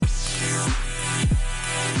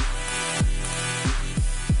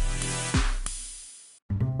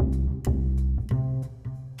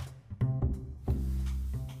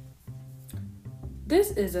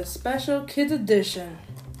This is a special kids edition.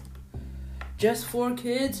 Just for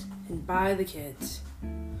kids and by the kids.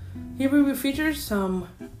 Here we will feature some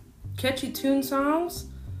catchy tune songs,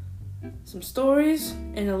 some stories,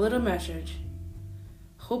 and a little message.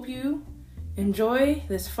 Hope you enjoy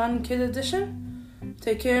this fun kid edition.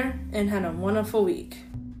 Take care and have a wonderful week.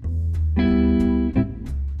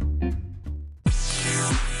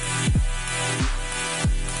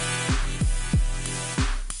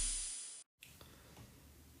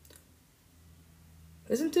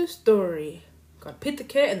 Listen to a story called Pete the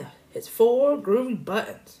Cat and his 4 groovy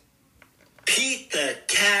buttons. Pete the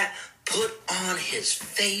Cat put on his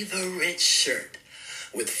favorite shirt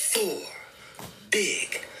with 4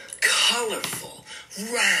 big, colorful,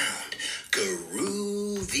 round,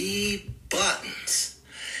 groovy buttons.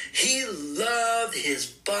 He loved his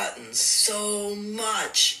buttons so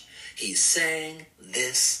much, he sang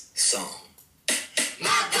this song.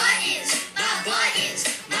 My buttons,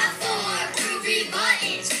 my 4 groovy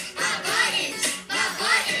buttons. My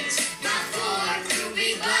buttons, my 4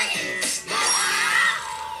 groovy buttons.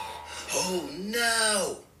 Oh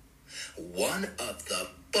no! One of the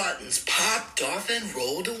buttons popped off and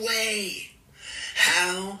rolled away.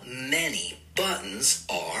 How many buttons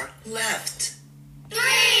are left?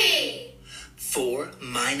 3! 4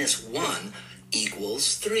 minus 1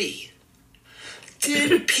 equals 3.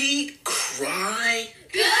 Did Pete cry?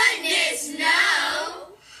 Goodness, no!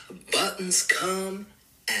 Buttons come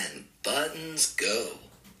and buttons go.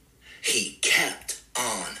 He kept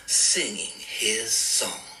on singing his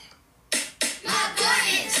song. My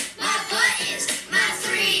buttons, my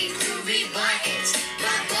 3 groovy buttons.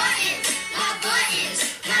 My buttons,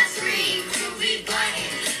 my 3 groovy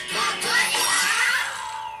buttons. My buttons.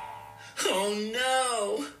 Oh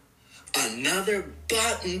no! Another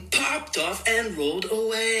button popped off and rolled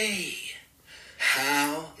away.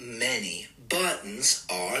 How many buttons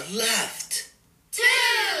are left? 2!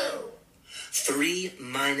 3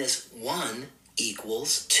 minus 1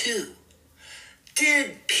 equals 2.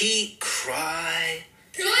 Did Pete cry?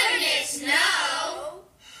 Goodness, no!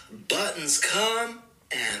 Buttons come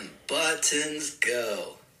and buttons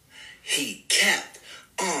go. He kept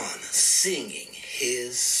on singing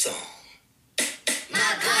his song.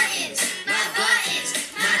 My buttons,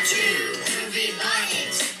 my 2 groovy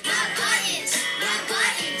buttons. My buttons,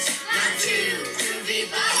 my 2 groovy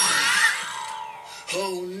buttons.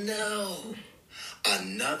 Oh no!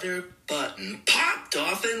 Another button popped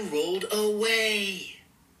off and rolled away.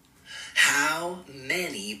 How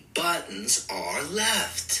many buttons are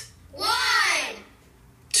left? 1!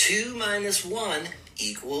 2 minus 1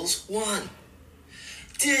 equals 1.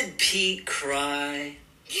 Did Pete cry?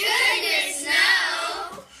 Goodness,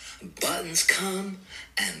 no! Buttons come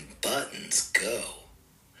and buttons go.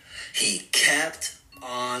 He kept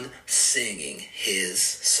on singing his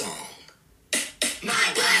song.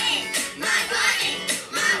 My button, my 1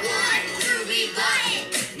 groovy button.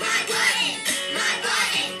 My button,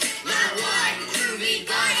 my 1 groovy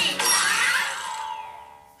button.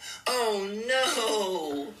 Oh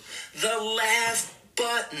no! The last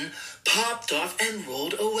button popped off and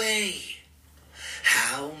rolled away.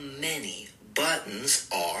 How many buttons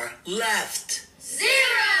are left? 0!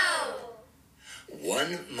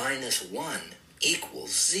 1 minus 1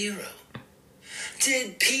 equals 0.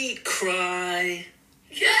 Did Pete cry?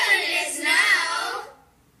 Goodness, no!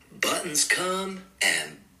 Buttons come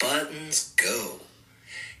and buttons go.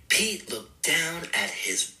 Pete looked down at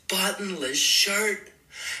his buttonless shirt,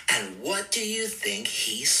 and what do you think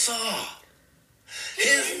he saw?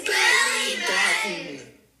 His belly button!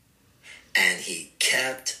 And he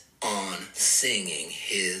kept on singing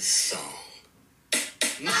his song.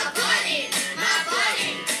 My button,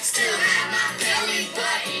 still have my belly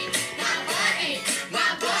button.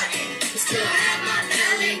 My button, still have my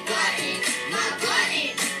belly button. My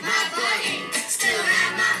button, still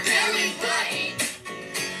have my belly button.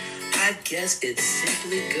 I guess it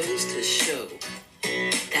simply goes to show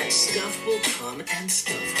that stuff will come and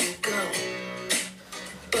stuff will go.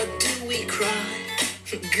 But do we cry?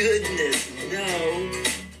 Goodness, no.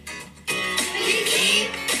 We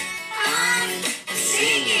keep on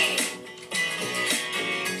singing.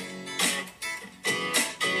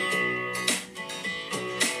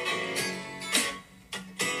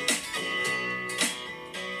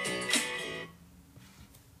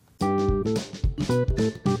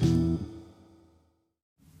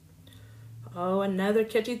 Oh, another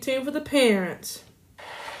catchy tune for the parents.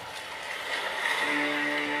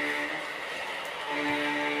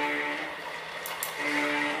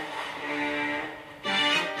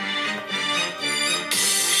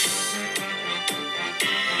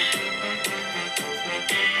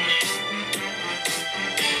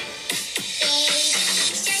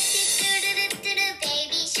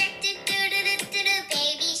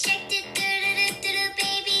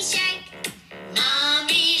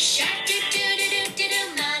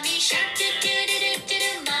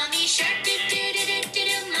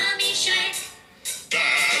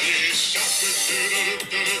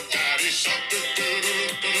 Daddy shark,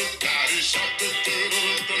 Daddy shark,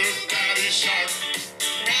 Daddy shark.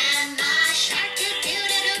 Grandma shark,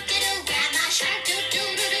 Grandma shark,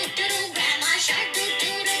 Grandma shark,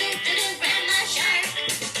 Grandma shark.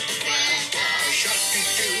 Grandpa shark,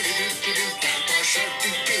 Grandpa shark,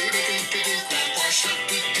 Grandpa shark,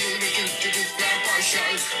 Grandpa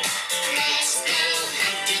shark. Let's go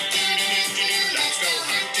hunt, let's go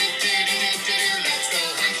hunt, let's go hunt, let's go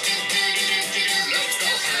hunt.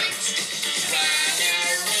 Run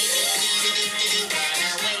away,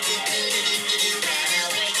 run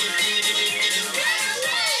away, run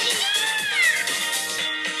away.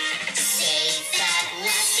 Safe at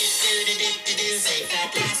last, safe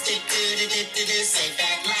at last, safe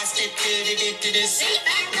at last, safe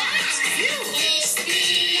at last. It's the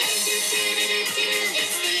end, it's the end,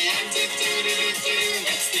 it's the end,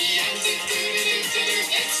 it's the end.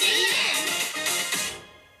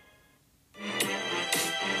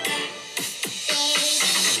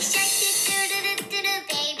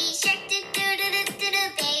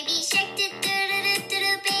 Baby shark, baby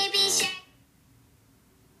shark, baby shark.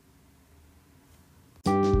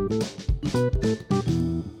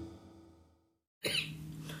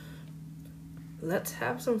 Let's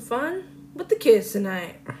have some fun with the kids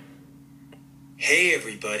tonight. Hey,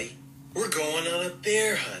 everybody. We're going on a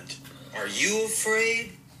bear hunt. Are you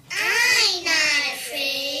afraid? I'm not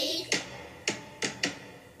afraid.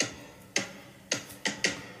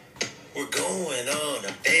 We're going on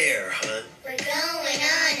a bear hunt. We're going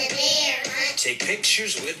on a bear hunt. Take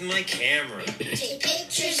pictures with my camera. Take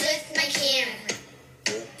pictures with my camera.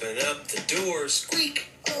 Open up the door, squeak.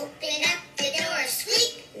 Open up the door,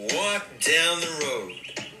 squeak. Walk down the road.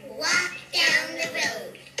 Walk down the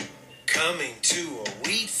road. Coming to a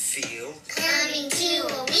wheat field. Coming to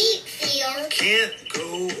a wheat field. Can't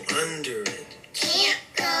go under it. Can't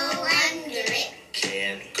go under it.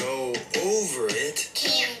 Can't go over it.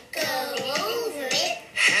 Can't go over it.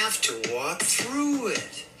 Have to walk through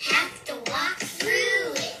it. Have to walk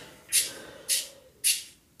through it.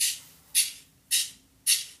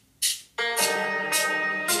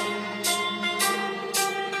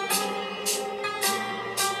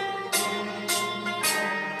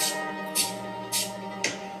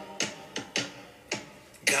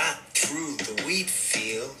 Got through the wheat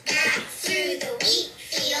field. Got through the wheat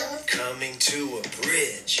field. Coming to a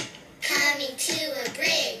bridge. Coming to a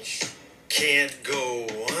bridge. Can't go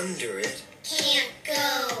under it. Can't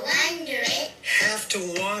go under it. Have to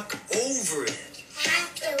walk over it.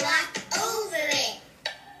 Have to walk over it.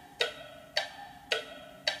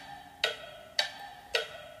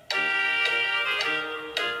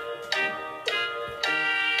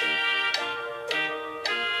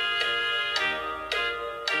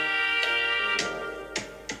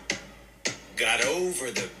 Got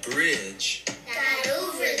over the bridge. Got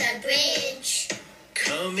over the bridge.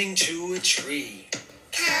 Coming to a tree.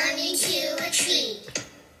 Coming to a tree.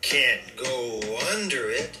 Can't go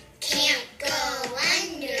under it. Can't go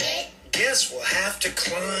under it. Guess we'll have to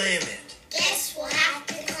climb it. Guess we'll have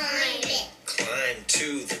to climb it. Climb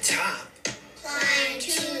to the top. Climb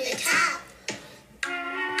to the top.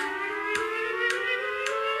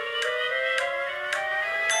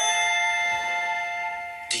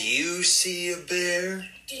 Do you see a bear?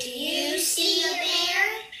 Do you see a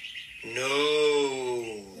bear?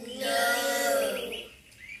 No. No.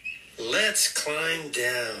 Let's climb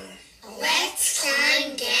down. Let's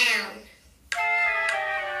climb down.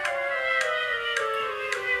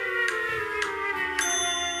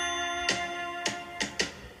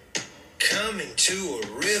 Coming to a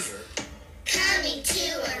river. Coming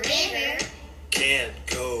to a river. Can't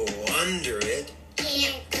go under it.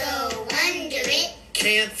 Can't go under it.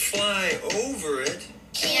 Can't fly over it.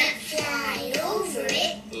 Can't fly over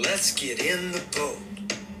it. Let's get in the boat.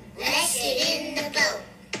 Let's get in the boat.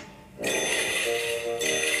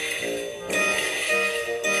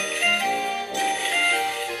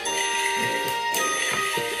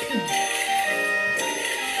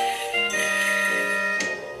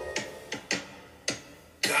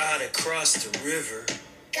 Got across the river.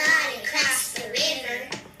 Got across the river.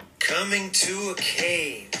 Coming to a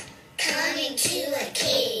cave. Coming to a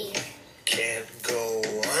cave. Can't go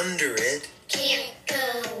under it. Can't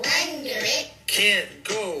go under it. Can't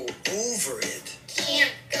go over it.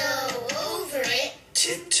 Can't go over it.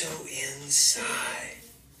 Tiptoe inside.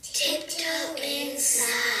 Tiptoe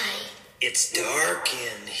inside. It's dark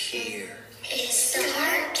in here. It's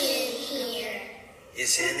dark in here.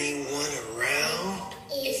 Is anyone around?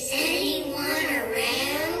 Is anyone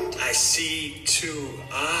around? I see two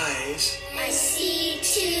eyes I see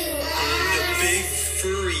two and a big eyes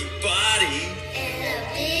furry body. and a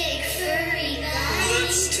big furry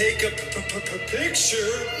take a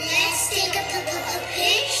picture. Let's take a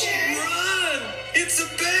picture. Run! It's a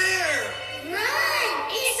bear! Run!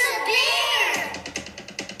 It's a bear!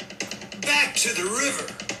 Back to the river.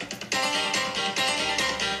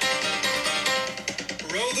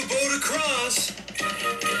 Row the boat across.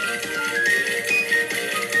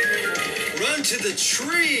 Run to the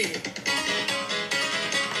tree.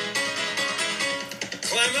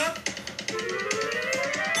 Climb up.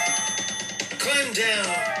 Climb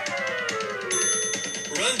down.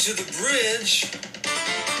 Run to the bridge.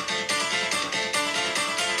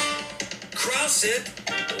 Cross it.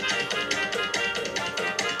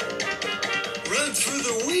 Run through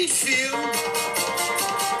the wheat field.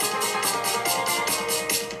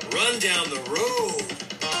 Run down the road.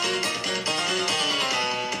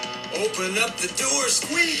 Open up the door,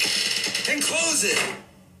 squeak, and close it.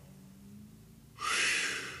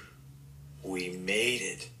 We made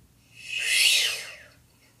it.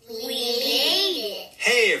 We made it.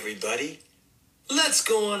 Hey, everybody. Let's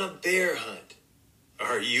go on a bear hunt.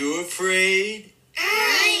 Are you afraid?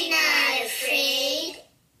 I'm not afraid.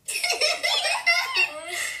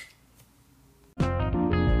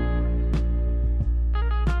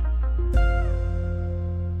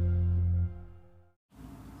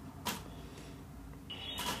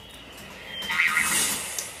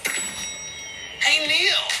 Hey,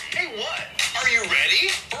 Neil. Hey, what? Are you ready?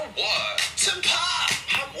 For what? To pop.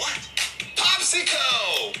 Pop what?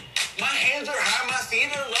 Popsicle. My hands are high, my feet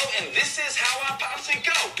are low, and this is how I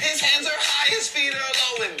popsicle. His hands are high, his feet are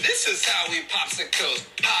low, and this is how he popsicles.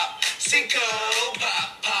 Popsicle,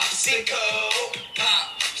 pop, popsicle,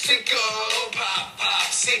 popsicle, pop,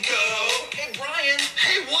 popsicle. Hey, Brian.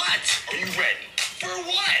 Hey, what? Are you ready? For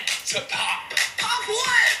what? To pop. Pop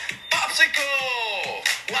what? Popsicle.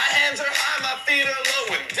 My hands are high, my feet are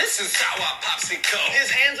low, and this is how I popsicle. His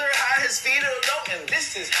hands are high, his feet are low, and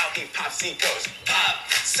this is how he popsicles.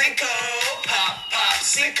 Popsicle, pop,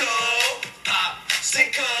 popsicle,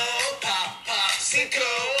 popsicle, pop,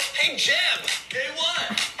 popsicle. Hey, Jeb. Hey,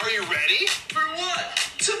 what? Are you ready? For what?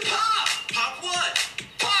 To pop. Pop what?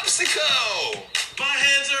 Popsicle. My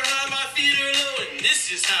hands are high, my feet are low, and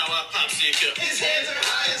this is how I popsicle. His hands are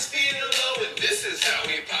high, his feet are low, and this is how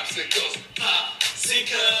he popsicles.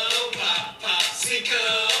 Popsicle, pop,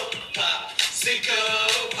 popsicle,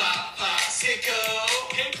 popsicle, pop,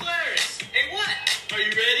 popsicle. Hey, Clarence. Hey, what? Are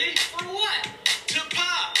you ready? For what? To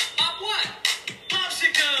pop. Pop what?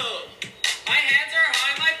 Popsicle. My hands are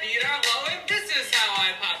high, my feet are low, and this is how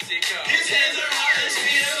I popsicle. His hands are high, his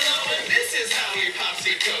feet are low, and this is how he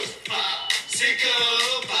popsicles.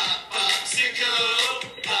 Popsicle, pop, popsicle,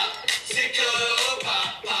 popsicle,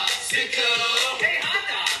 pop, popsicle. Hey, hot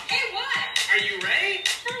dog. Hey, what? Are you ready?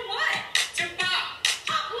 For what? To pop.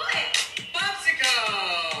 Pop what?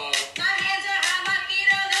 Popsicle. My hands are high, my feet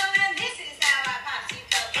are low, and this is how I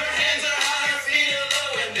popsicle. Her hands are high, her feet are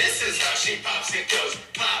low, and this is how she popsicles.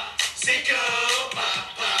 Popsicle,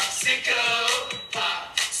 pop, popsicle,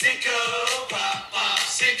 popsicle, pop,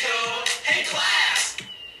 popsicle. Hey, class.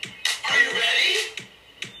 Are you ready?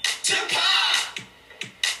 To pop!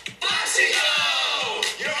 Popsicle!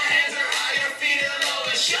 Your hands are high, your feet are low,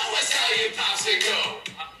 and show us how you popsicle.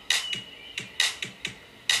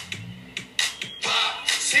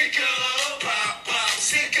 Popsicle, pop,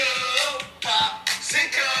 popsicle,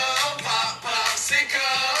 popsicle, pop,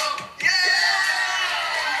 popsicle. Yeah!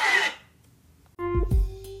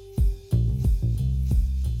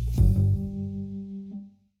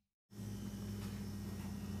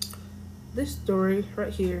 This story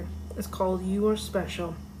right here is called You Are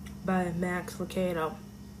Special by Max Lucado.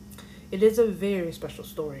 It is a very special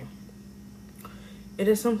story. It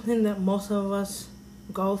is something that most of us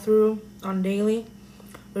go through on daily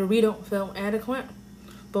where we don't feel adequate.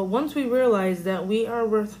 But once we realize that we are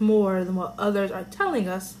worth more than what others are telling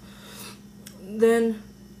us, then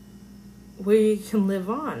we can live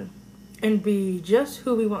on and be just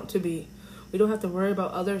who we want to be. We don't have to worry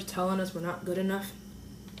about others telling us we're not good enough.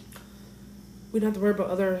 We don't have to worry about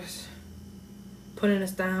others putting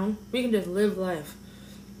us down. We can just live life.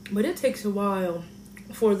 But it takes a while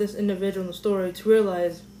for this individual in the story to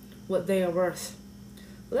realize what they are worth.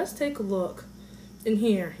 Let's take a look in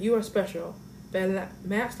here, You Are Special, by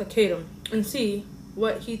Max Lucado, and see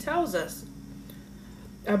what he tells us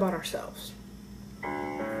about ourselves.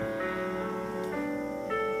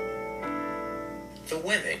 The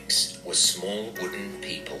Wemmicks were small wooden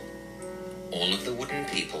people. All of the wooden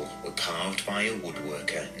people were carved by a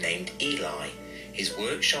woodworker named Eli. His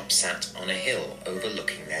workshop sat on a hill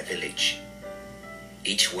overlooking their village.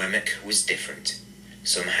 Each Wemmick was different.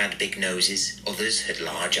 Some had big noses, others had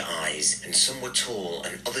larger eyes, and some were tall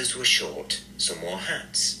and others were short. Some wore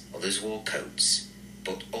hats, others wore coats.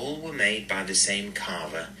 But all were made by the same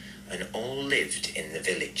carver, and all lived in the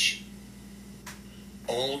village.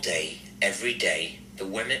 All day, every day, the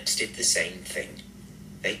Wemmicks did the same thing.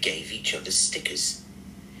 They gave each other stickers.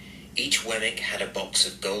 Each Wemmick had a box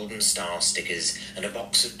of golden star stickers and a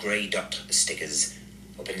box of grey dot stickers.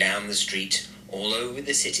 Up and down the street, all over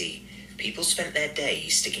the city, people spent their day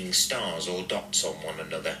sticking stars or dots on one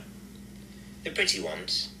another. The pretty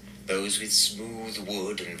ones, those with smooth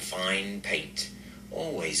wood and fine paint,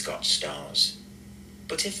 always got stars.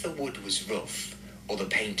 But if the wood was rough or the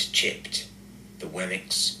paint chipped, the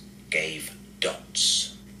Wemmicks gave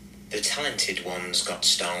dots. The talented ones got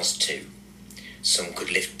stars too. Some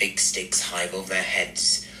could lift big sticks high above their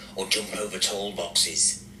heads or jump over tall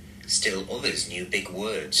boxes. Still others knew big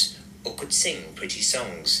words or could sing pretty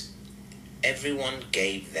songs. Everyone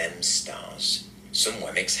gave them stars. Some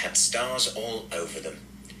Wemmicks had stars all over them.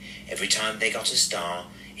 Every time they got a star,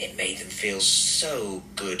 it made them feel so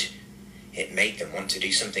good. It made them want to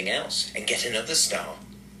do something else and get another star.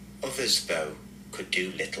 Others, though, could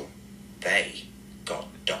do little. They got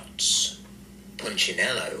dots.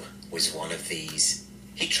 Punchinello was one of these.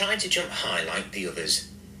 He tried to jump high like the others,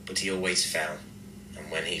 but he always fell. And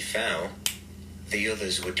when he fell, the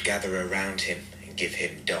others would gather around him and give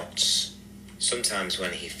him dots. Sometimes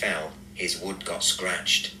when he fell, his wood got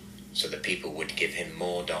scratched, so the people would give him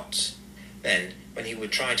more dots. Then, when he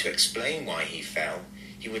would try to explain why he fell,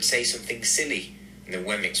 he would say something silly, and the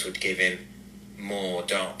Wemmicks would give him more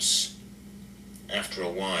dots. After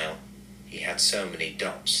a while, he had so many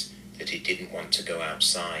dots that he didn't want to go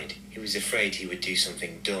outside. He was afraid he would do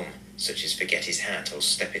something dumb, such as forget his hat or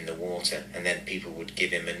step in the water, and then people would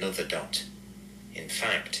give him another dot. In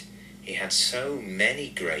fact, he had so many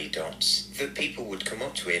grey dots that people would come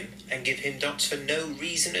up to him and give him dots for no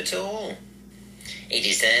reason at all. He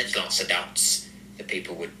deserves lots of dots, the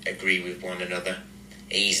people would agree with one another.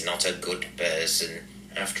 He's not a good person.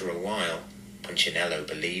 After a while, Punchinello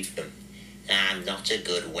believed them. I'm not a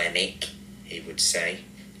good Wemmick, he would say.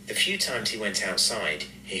 The few times he went outside,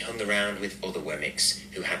 he hung around with other Wemmicks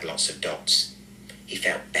who had lots of dots. He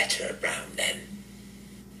felt better around them.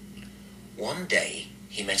 One day,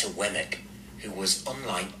 he met a Wemmick who was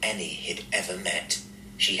unlike any he'd ever met.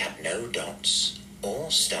 She had no dots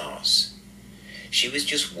or stars. She was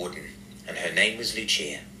just wooden, and her name was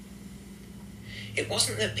Lucia. It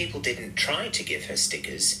wasn't that people didn't try to give her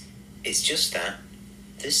stickers, it's just that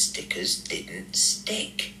the stickers didn't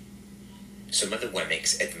stick. Some of the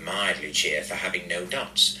Wemmicks admired Lucia for having no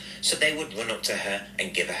dots, so they would run up to her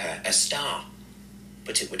and give her a star,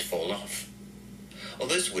 but it would fall off.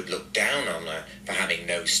 Others would look down on her for having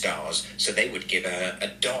no stars, so they would give her a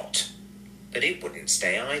dot, but it wouldn't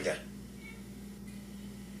stay either.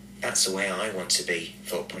 That's the way I want to be,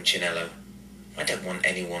 thought Punchinello. I don't want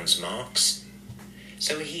anyone's marks.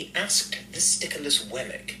 So he asked the stickerless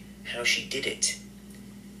Wemmick how she did it.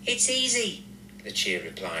 It's easy, Lucia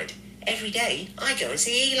replied. Every day I go and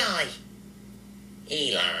see Eli.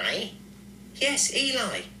 Eli? Yes,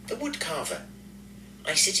 Eli, the wood carver.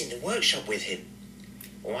 I sit in the workshop with him.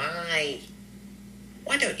 Why?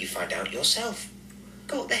 Why don't you find out yourself?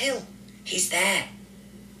 Go up the hill. He's there.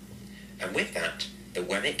 And with that, the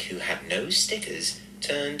Wemmick who had no stickers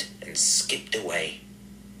turned and skipped away.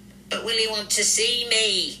 But will he want to see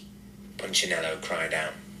me? Punchinello cried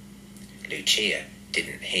out. Lucia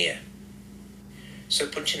didn't hear. So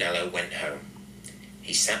Punchinello went home.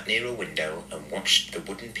 He sat near a window and watched the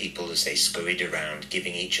wooden people as they scurried around,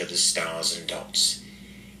 giving each other stars and dots.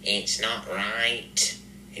 It's not right,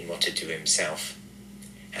 he muttered to himself,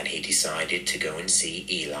 and he decided to go and see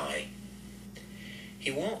Eli. He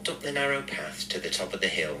walked up the narrow path to the top of the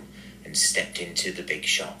hill and stepped into the big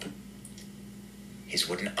shop. His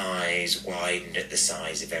wooden eyes widened at the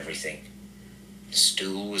size of everything. The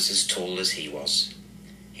stool was as tall as he was.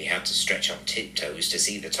 He had to stretch on tiptoes to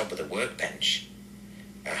see the top of the workbench.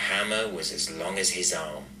 The hammer was as long as his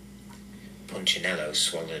arm. Punchinello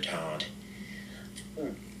swallowed hard.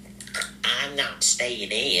 I'm not staying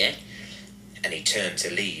here. And he turned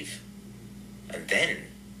to leave. And then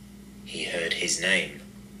he heard his name.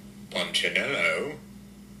 Punchinello.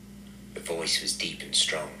 The voice was deep and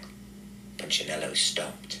strong. Punchinello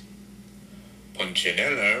stopped.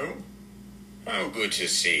 Punchinello? How good to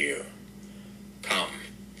see you. Come,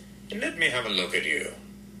 and let me have a look at you.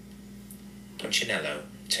 Punchinello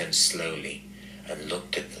turned slowly and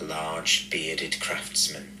looked at the large bearded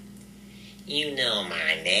craftsman. You know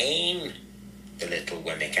my name? The little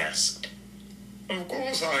Wemmick asked. Of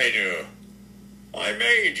course I do. I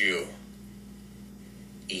made you.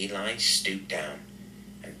 Eli stooped down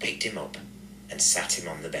and picked him up and sat him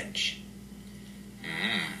on the bench.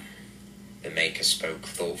 The maker spoke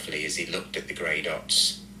thoughtfully as he looked at the grey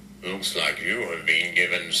dots. Looks like you have been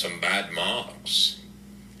given some bad marks.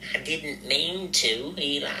 I didn't mean to,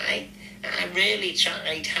 Eli. I really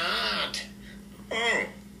tried hard. Oh,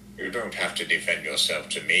 you don't have to defend yourself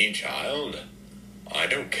to me, child. I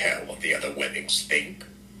don't care what the other Wemmings think.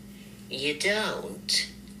 You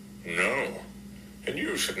don't? No, and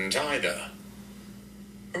you shouldn't either.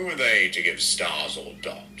 Who are they to give stars or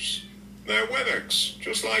dots? They're Wemmings,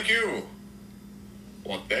 just like you.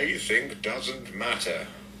 What they think doesn't matter.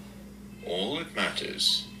 All that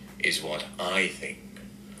matters is what I think.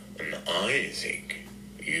 And I think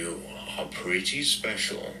you are pretty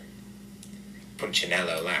special.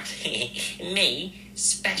 Punchinello laughed. Me?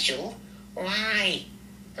 Special? Why?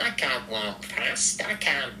 I can't walk fast. I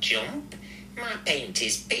can't jump. My paint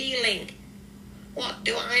is peeling. What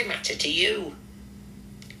do I matter to you?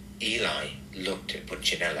 Eli looked at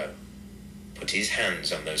Punchinello, put his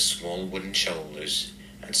hands on those small wooden shoulders,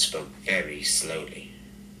 and spoke very slowly.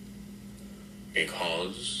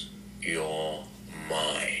 Because you're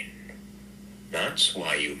mine. That's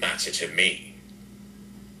why you matter to me.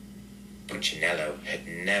 Punchinello had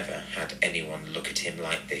never had anyone look at him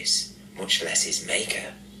like this, much less his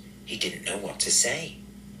maker. He didn't know what to say.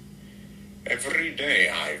 Every day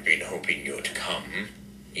I've been hoping you'd come,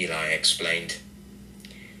 Eli explained.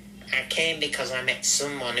 I came because I met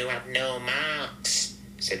someone who had no marks,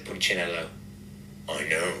 said Punchinello. I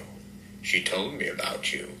know. She told me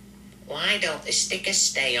about you. Why don't the stickers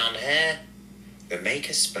stay on her? The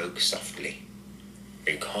maker spoke softly.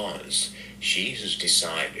 Because she has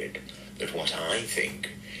decided that what I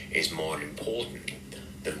think is more important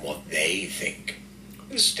than what they think.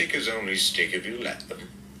 The stickers only stick if you let them.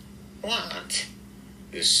 What?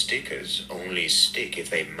 The stickers only stick if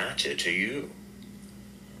they matter to you.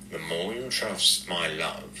 The more you trust my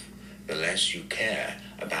love, the less you care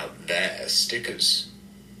about their stickers.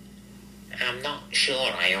 I'm not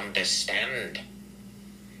sure I understand.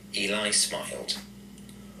 Eli smiled.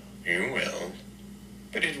 You will,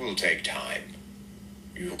 but it will take time.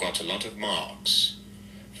 You've got a lot of marks.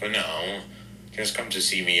 For now, just come to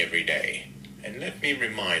see me every day, and let me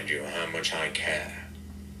remind you how much I care.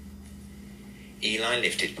 Eli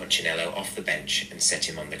lifted Punchinello off the bench and set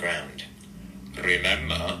him on the ground.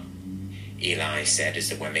 Remember, Eli said as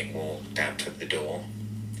the Wemming walked out of the door,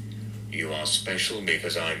 you are special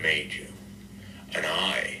because I made you, and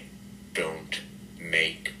I don't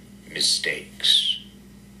make mistakes.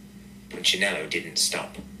 Punchinello didn't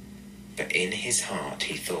stop, but in his heart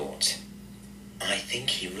he thought, I think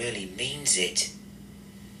he really means it.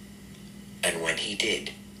 And when he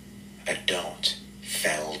did, a dot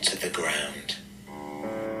fell to the ground.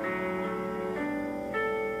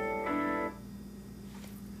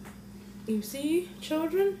 You see,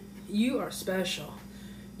 children, you are special.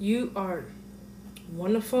 You are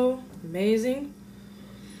wonderful, amazing.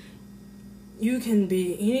 You can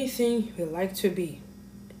be anything you like to be.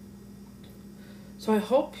 So I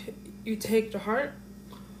hope you take to heart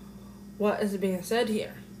what is being said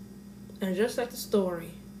here. And just like the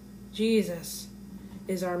story, Jesus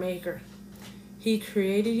is our maker. He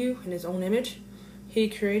created you in his own image. He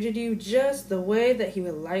created you just the way that he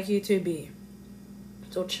would like you to be.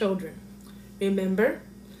 So children, remember,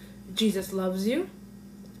 Jesus loves you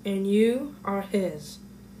and you are his.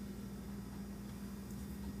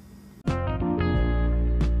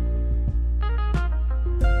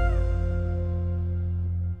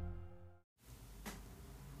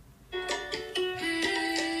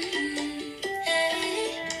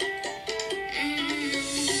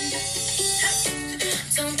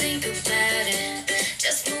 Don't think about it,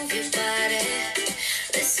 just move your body.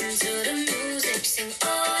 Listen to the music, sing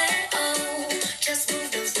oh and oh. Just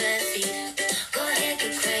move those left feet, go ahead,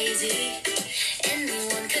 get crazy. In the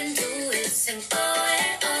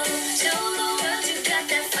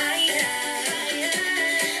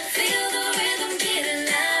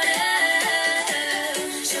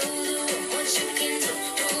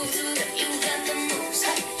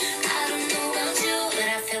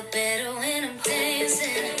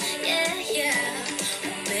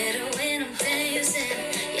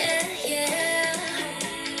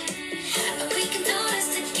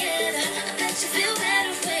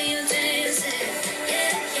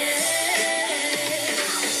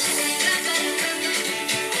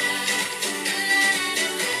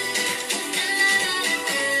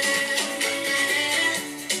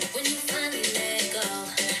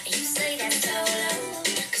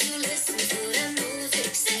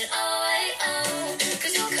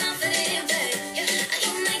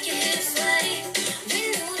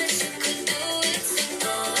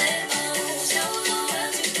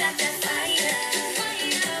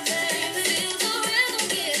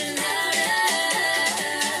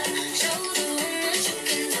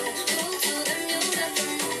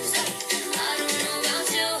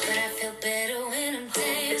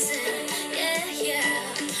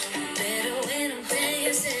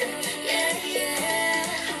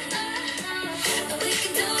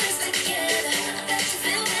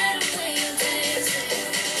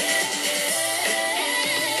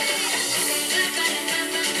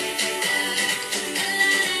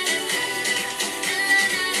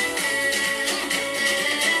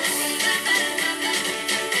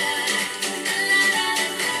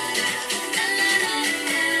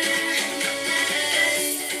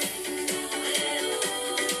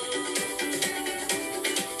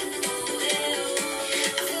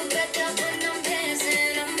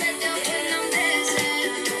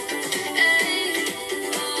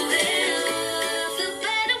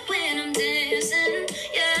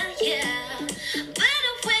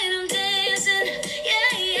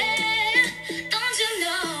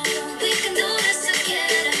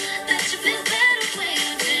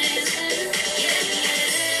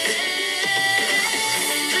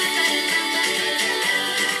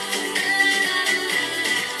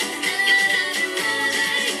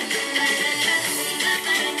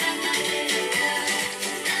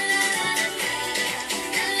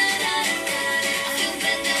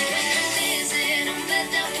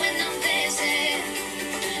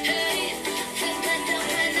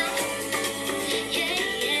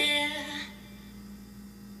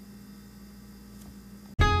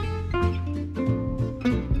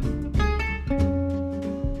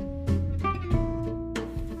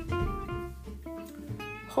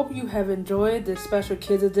you have enjoyed this special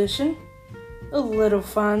kids edition. A little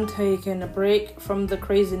fun taking a break from the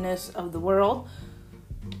craziness of the world.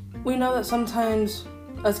 We know that sometimes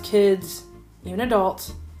us kids, even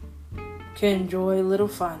adults, can enjoy a little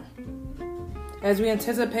fun. As we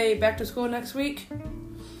anticipate back to school next week,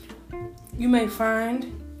 you may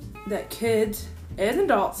find that kids and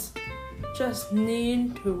adults just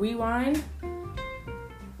need to rewind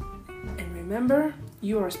and remember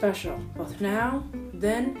you are special, both now,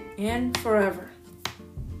 then, and forever.